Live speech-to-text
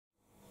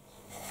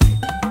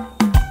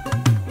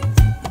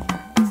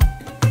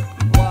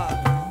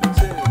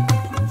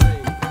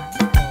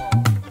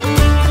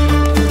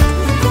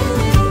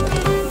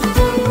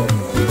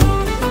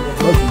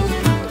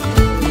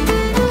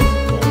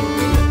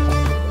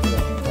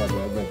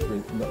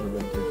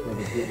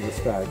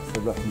stags, the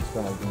Russian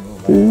stags and all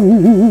that.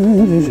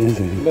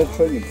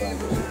 Mediterranean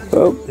stags.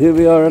 Well, here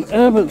we are at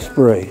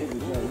Abbotsbury,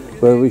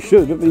 where we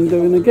should have been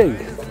doing a gig.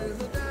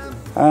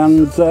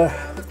 And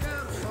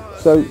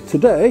so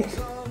today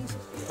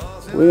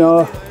we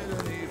are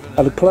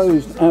at a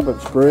closed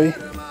Abbotsbury,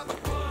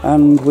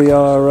 and we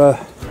are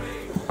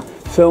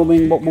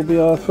filming what will be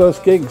our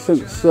first gig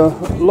since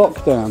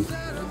lockdown.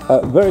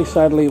 Very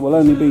sadly, it will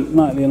only be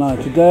Knightley and I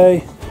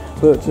today,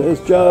 but there's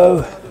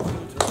Joe,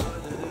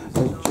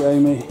 there's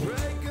Jamie,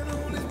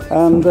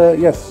 and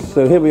yes,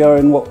 so here we are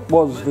in what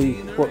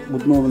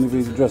would normally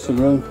be the dressing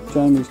room.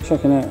 Jamie's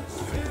checking out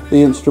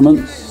the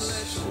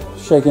instruments,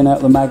 shaking out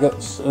the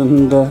maggots,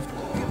 and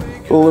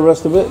all the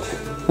rest of it.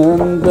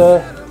 And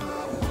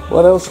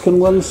what else can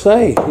one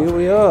say? Here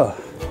we are.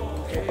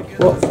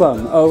 What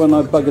fun! Oh, and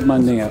I buggered my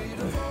knee out.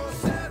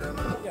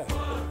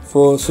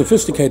 For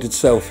sophisticated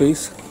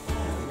selfies.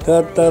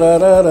 Da, da, da,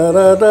 da, da,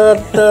 da,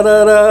 da,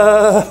 da,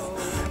 da.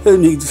 Who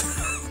needs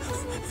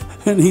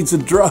a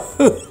drone?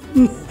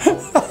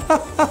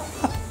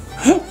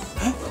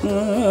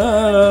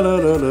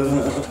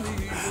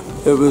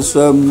 It was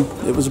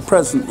a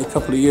present a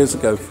couple of years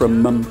ago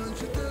from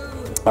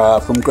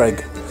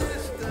Greg,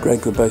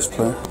 the bass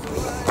player.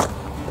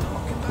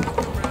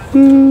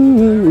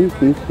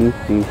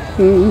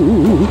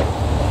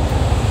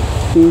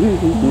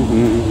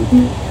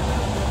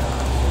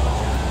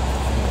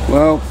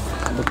 Well,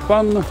 the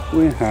fun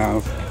we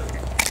have.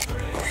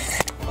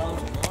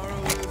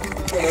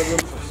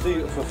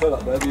 Fill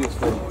up there,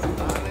 beautiful.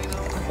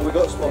 And we've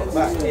got a spot at the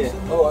back here.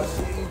 Oh, I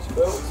see.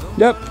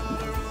 Yep.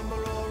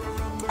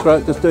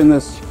 Right, just doing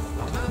this.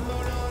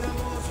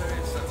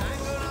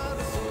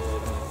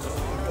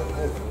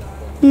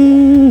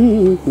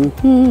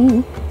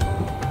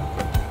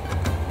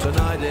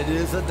 Tonight it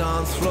is a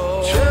dance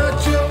floor.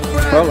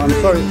 Well, I'm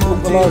sorry it's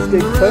not the last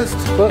gig, folks,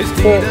 but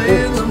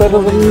it's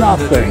better than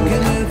nothing.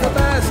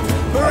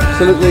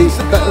 Absolutely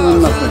better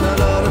than nothing.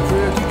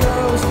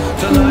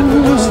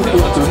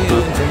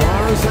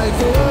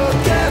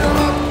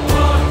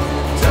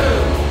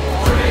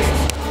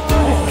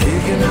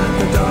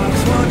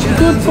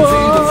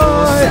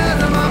 Goodbye!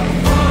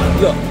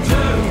 Look,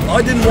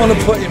 I didn't want to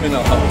put him in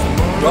a hole,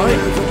 right?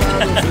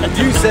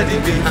 You said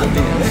he'd be happy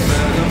in it.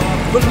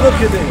 But look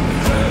at him.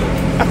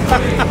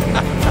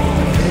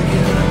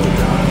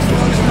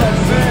 It's not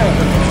fair.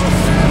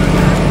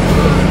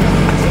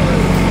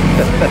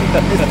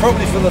 It's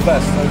probably for the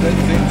best, though, don't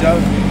you think, Joe?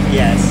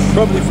 Yes.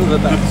 Probably for the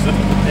best.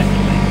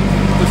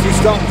 Because he's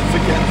starting to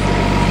forget.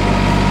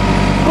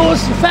 Of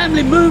course, the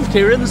family moved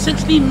here in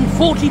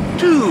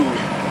 1642,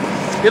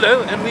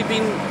 and we've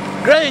been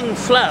growing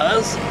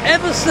flowers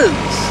ever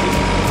since.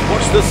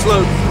 Watch the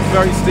slope, it's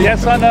very steep.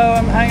 Yes, I know,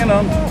 I'm hanging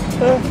on.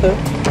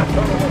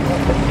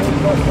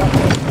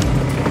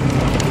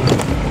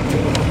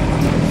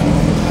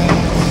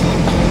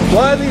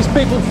 Why are these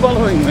people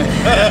following me?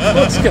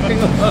 What's going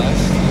on?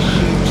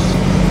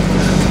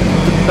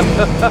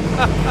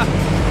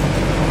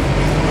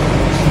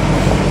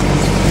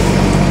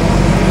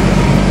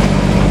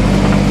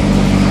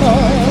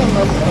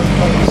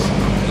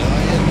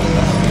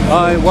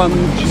 I want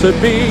to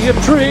be a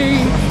tree.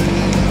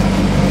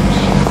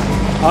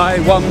 I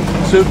want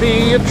to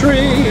be a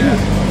tree.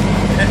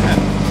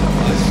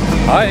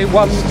 I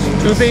want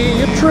to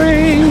be a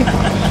tree.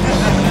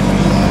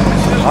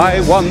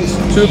 I want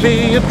to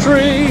be a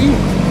tree.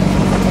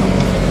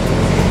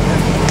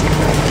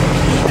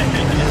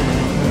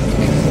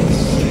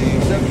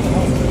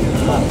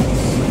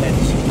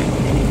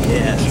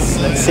 Yes,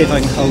 let's see if I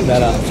can hold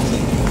that up.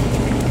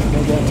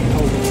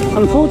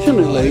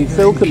 Unfortunately,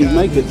 Phil couldn't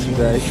make it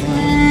today,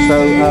 so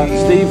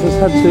Steve has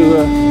had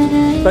to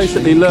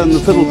basically learn the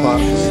fiddle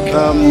parts.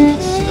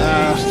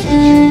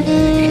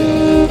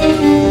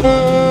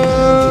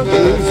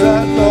 Who's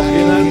that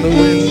knocking at the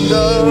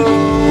window?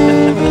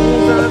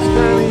 Who's that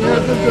standing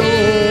at the door?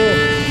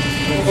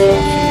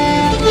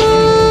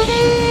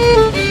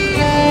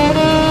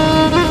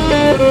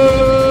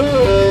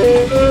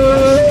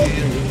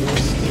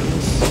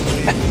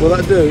 Will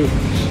that do?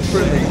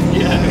 Brilliant.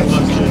 Yeah,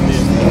 that's good.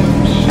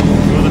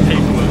 You want the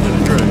paperwork with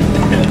the drone?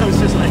 I was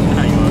just like,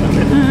 hang on a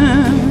minute.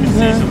 You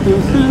see something.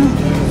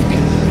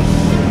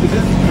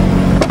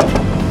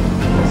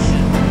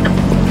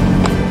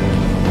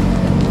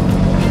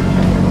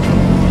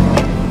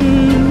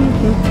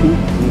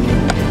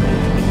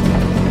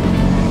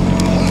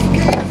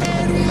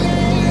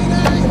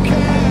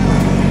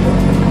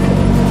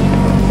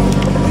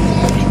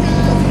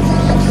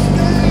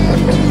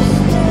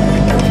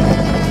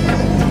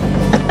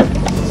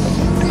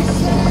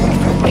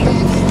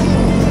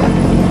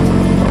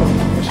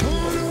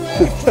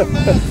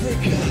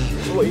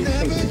 What do you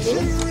think?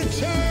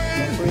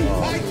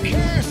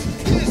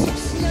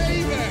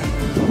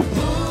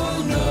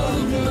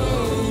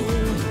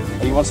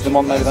 He wants them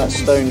on maybe that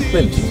stone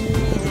plinth.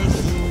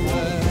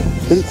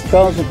 Prince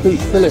Charles or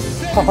Prince Philip?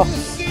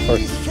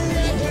 Sorry.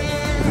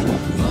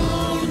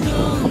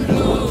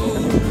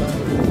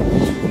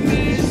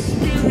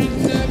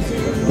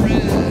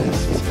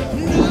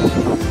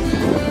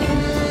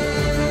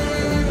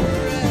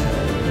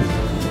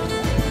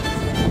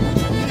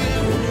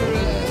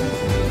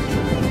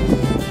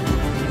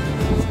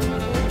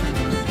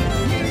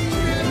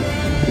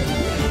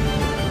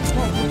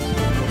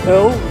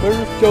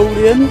 roll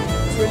in.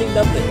 It's really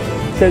lovely.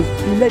 Says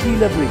bloody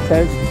lovely,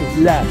 says just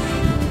lush.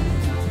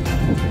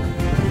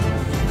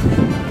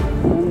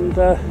 And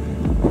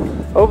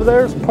over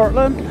there's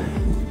Portland.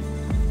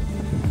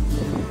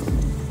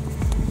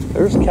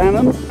 There's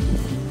Cannon.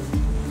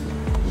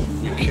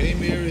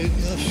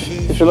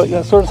 If you like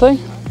that sort of thing.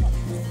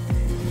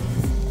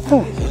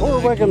 Before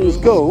wagons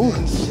go,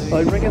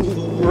 I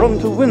reckon run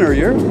to Winner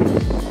here.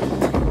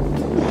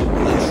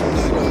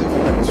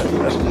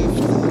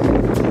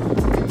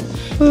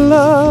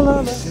 La,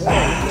 la, la.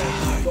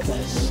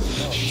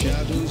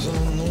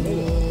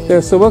 Yeah,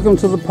 so welcome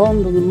to the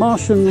pond of the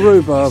Martian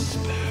rhubarb.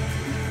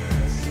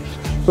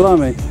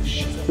 Blimey,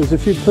 there's a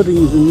few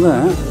puddings in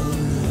there.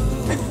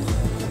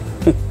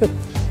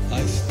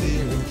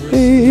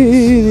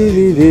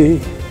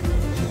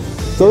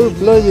 So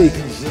blimey,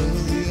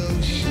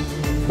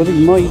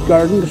 putting my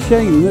garden to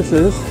shame, this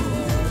is.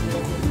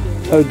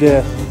 Oh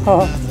dear.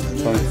 Ha.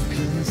 Sorry.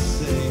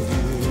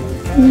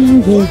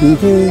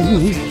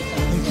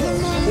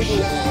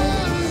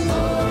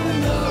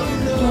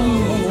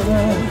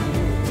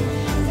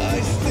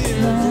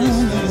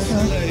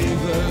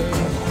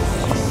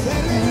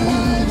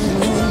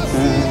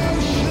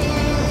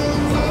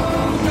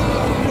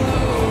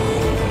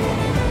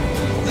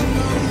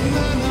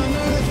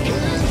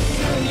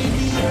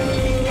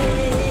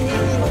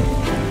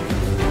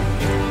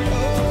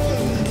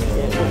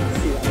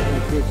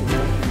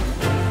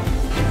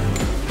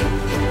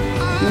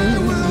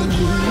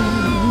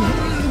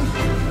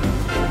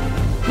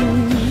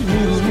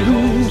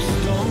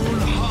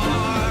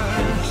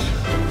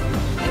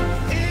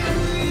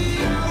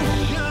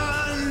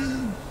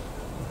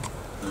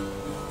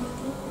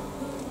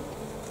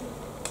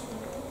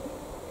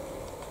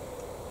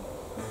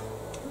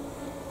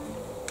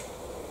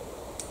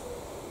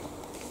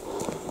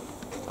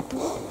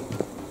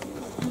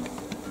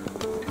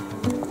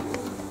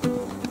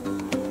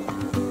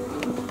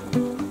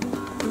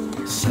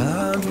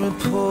 Sad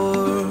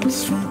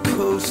reports from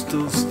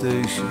coastal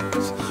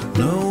stations,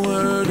 no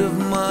word of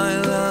my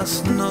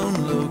last known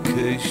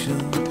location.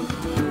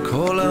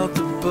 Call out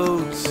the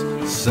boats,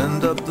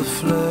 send up the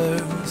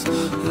flares,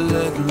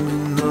 let me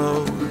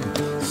know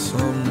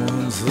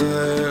someone's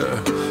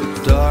there.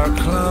 Dark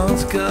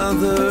clouds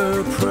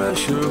gather,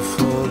 pressure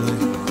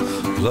falling,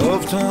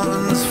 loved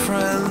ones,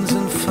 friends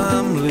and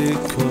family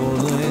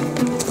calling.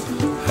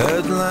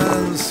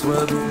 Headlands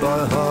swept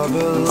by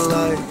harbor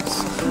lights,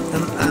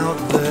 and out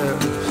there,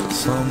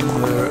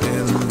 somewhere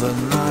in the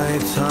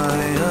night, I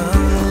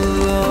am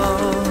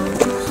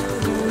lost.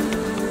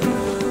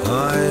 I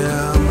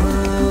am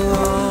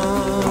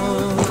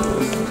lost.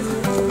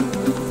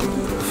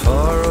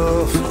 Far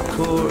off, of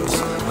course,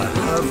 I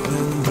have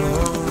been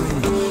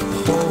blown.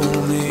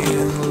 Hold me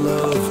in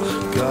love,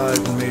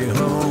 guide me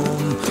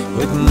home.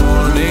 With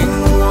morning,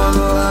 one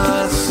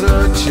last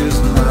search is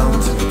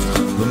mounted.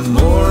 The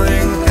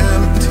mooring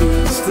empty,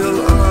 still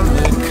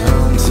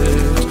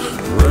unaccounted.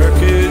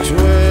 Wreckage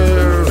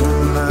where a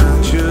man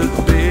should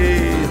be.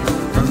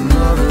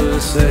 Another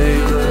say